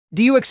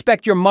Do you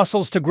expect your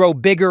muscles to grow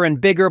bigger and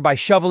bigger by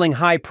shoveling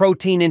high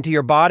protein into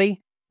your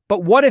body?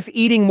 But what if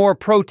eating more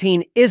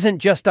protein isn't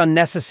just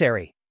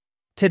unnecessary?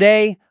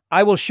 Today,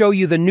 I will show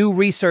you the new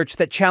research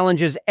that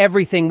challenges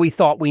everything we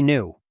thought we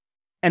knew,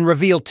 and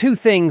reveal two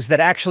things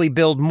that actually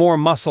build more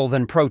muscle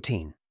than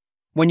protein.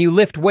 When you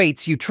lift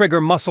weights, you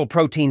trigger muscle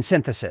protein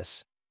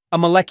synthesis, a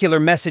molecular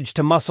message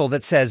to muscle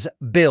that says,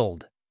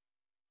 build.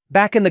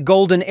 Back in the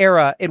golden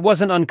era, it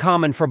wasn't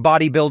uncommon for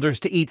bodybuilders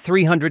to eat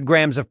 300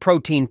 grams of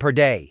protein per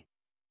day.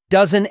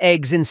 Dozen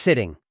eggs in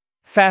sitting.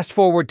 Fast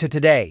forward to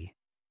today,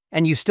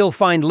 and you still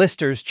find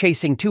listers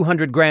chasing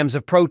 200 grams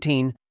of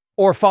protein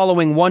or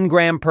following 1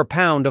 gram per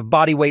pound of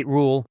body weight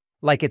rule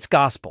like it's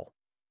gospel.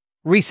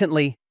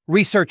 Recently,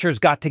 researchers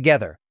got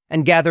together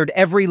and gathered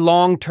every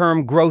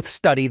long-term growth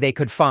study they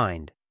could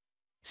find.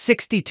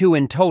 62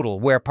 in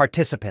total were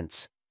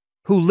participants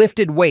who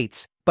lifted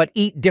weights but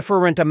eat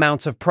different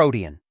amounts of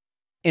protein.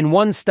 In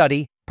one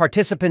study,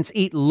 participants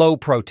eat low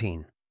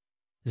protein,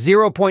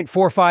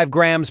 0.45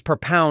 grams per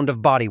pound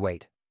of body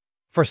weight.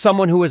 For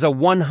someone who is a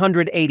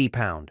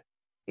 180-pound,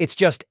 it's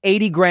just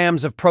 80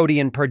 grams of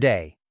protein per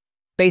day,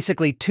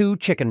 basically 2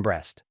 chicken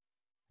breasts.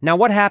 Now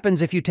what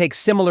happens if you take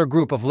similar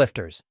group of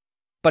lifters,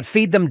 but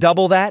feed them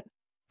double that?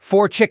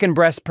 4 chicken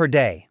breasts per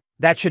day.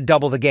 That should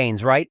double the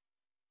gains, right?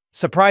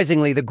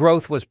 Surprisingly, the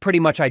growth was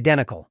pretty much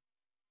identical.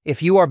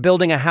 If you are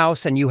building a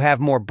house and you have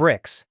more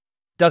bricks,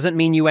 doesn't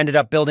mean you ended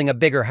up building a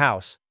bigger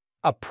house.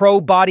 A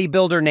pro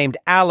bodybuilder named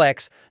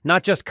Alex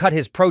not just cut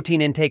his protein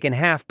intake in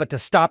half, but to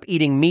stop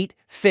eating meat,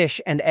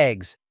 fish, and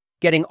eggs,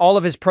 getting all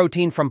of his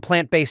protein from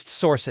plant-based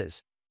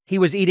sources. He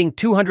was eating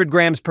 200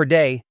 grams per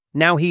day,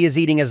 now he is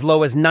eating as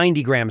low as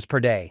 90 grams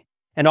per day.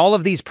 And all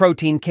of these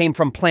protein came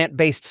from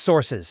plant-based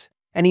sources,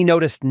 and he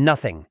noticed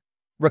nothing.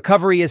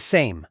 Recovery is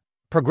same.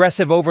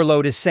 Progressive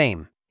overload is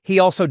same. He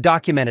also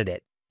documented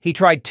it. He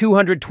tried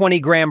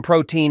 220-gram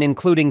protein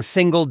including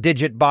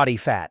single-digit body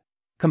fat,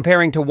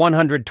 comparing to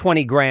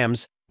 120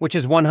 grams, which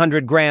is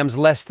 100 grams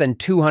less than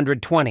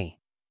 220.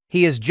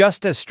 He is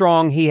just as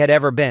strong he had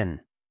ever been.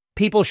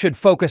 People should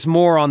focus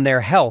more on their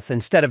health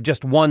instead of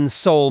just one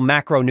sole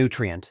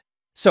macronutrient.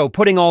 So,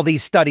 putting all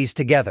these studies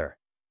together,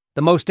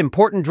 the most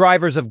important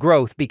drivers of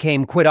growth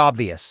became quite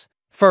obvious.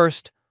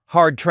 First,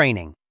 hard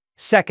training.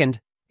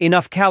 Second,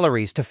 enough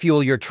calories to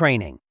fuel your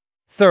training.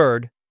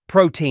 Third,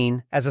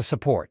 protein as a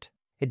support.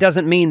 It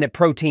doesn't mean that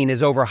protein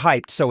is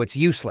overhyped so it's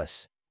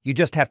useless. You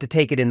just have to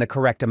take it in the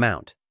correct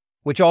amount,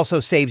 which also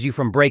saves you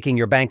from breaking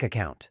your bank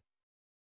account.